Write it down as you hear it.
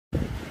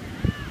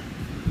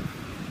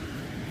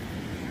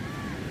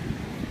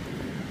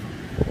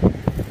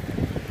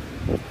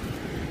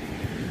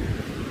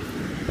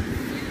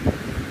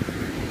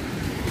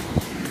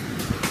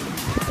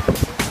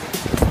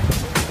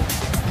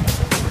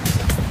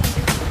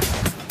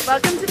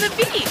Welcome to the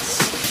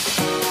beach!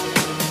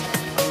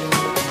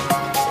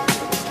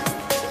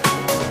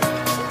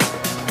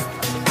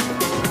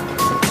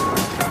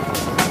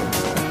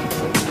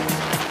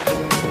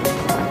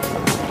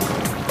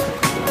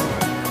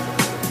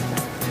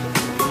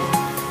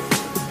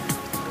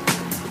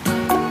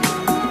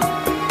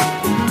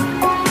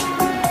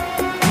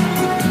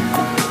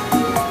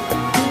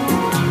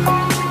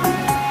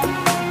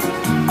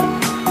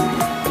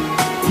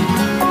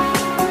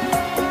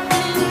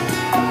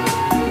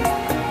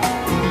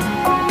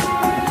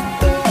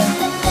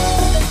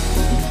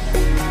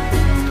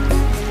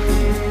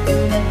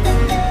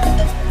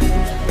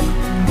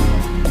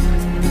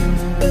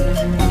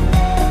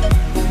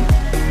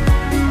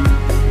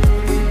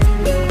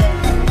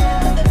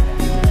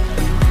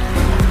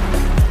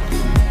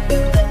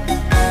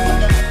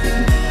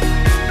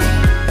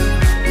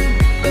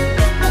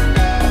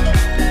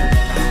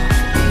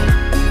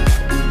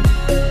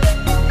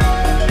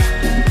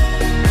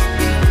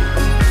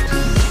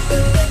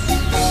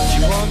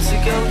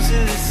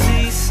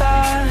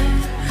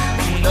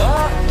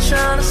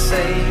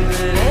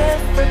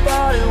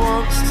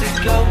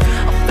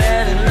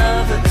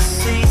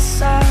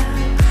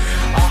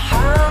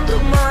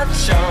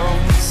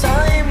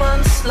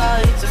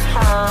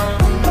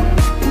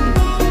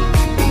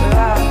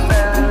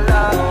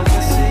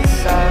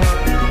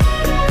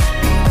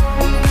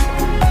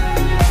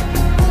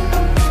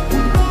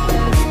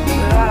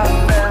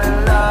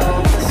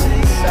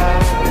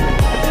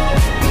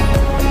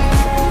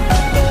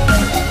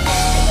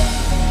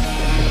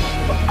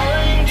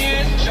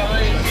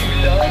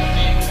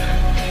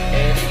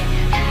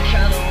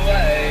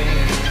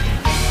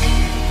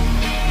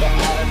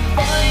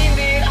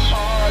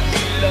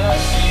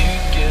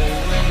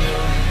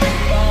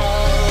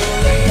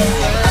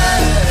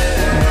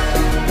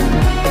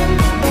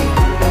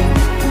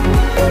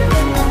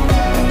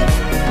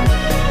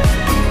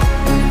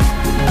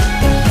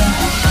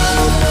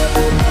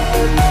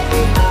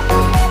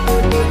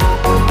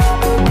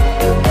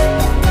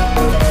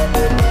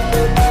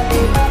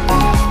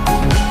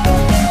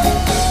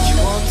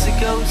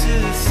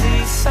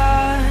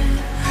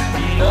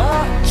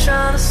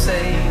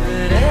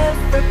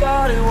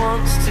 Everybody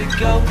wants to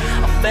go.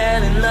 I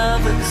fell in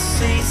love at the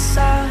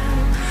seaside.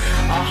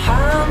 I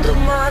handle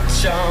my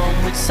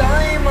charm with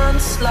time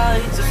and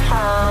sleight of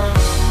hand.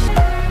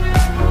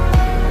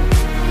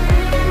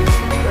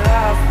 But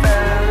I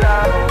fell in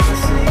love at the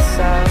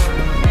seaside.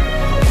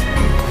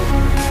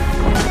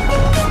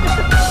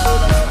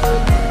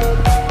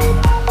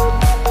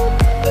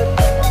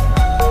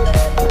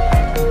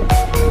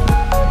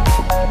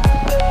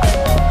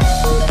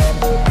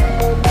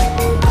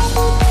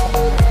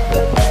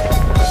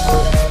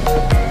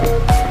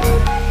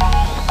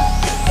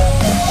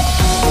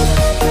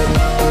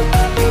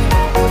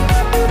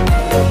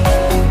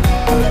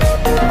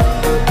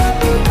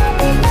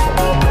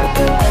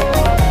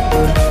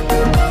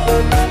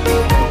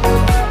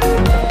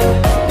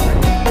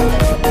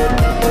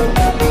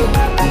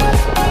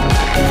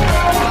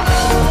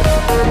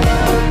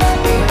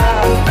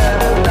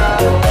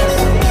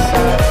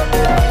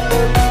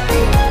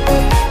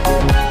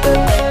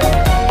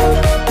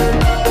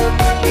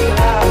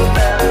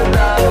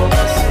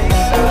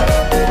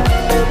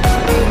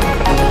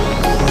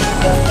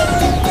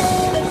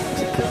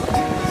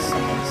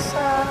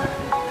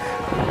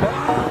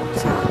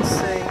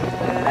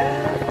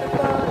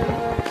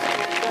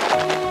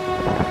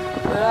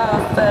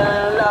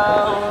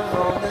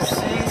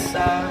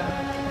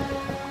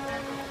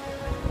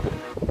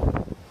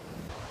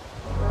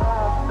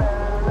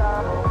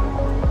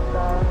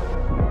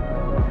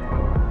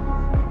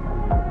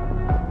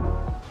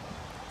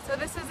 So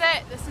this is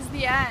it. This is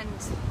the end.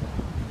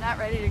 I'm not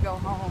ready to go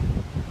home.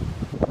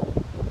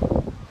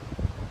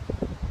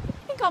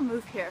 I think I'll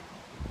move here.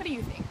 What do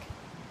you think?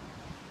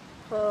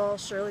 Little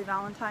Shirley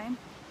Valentine.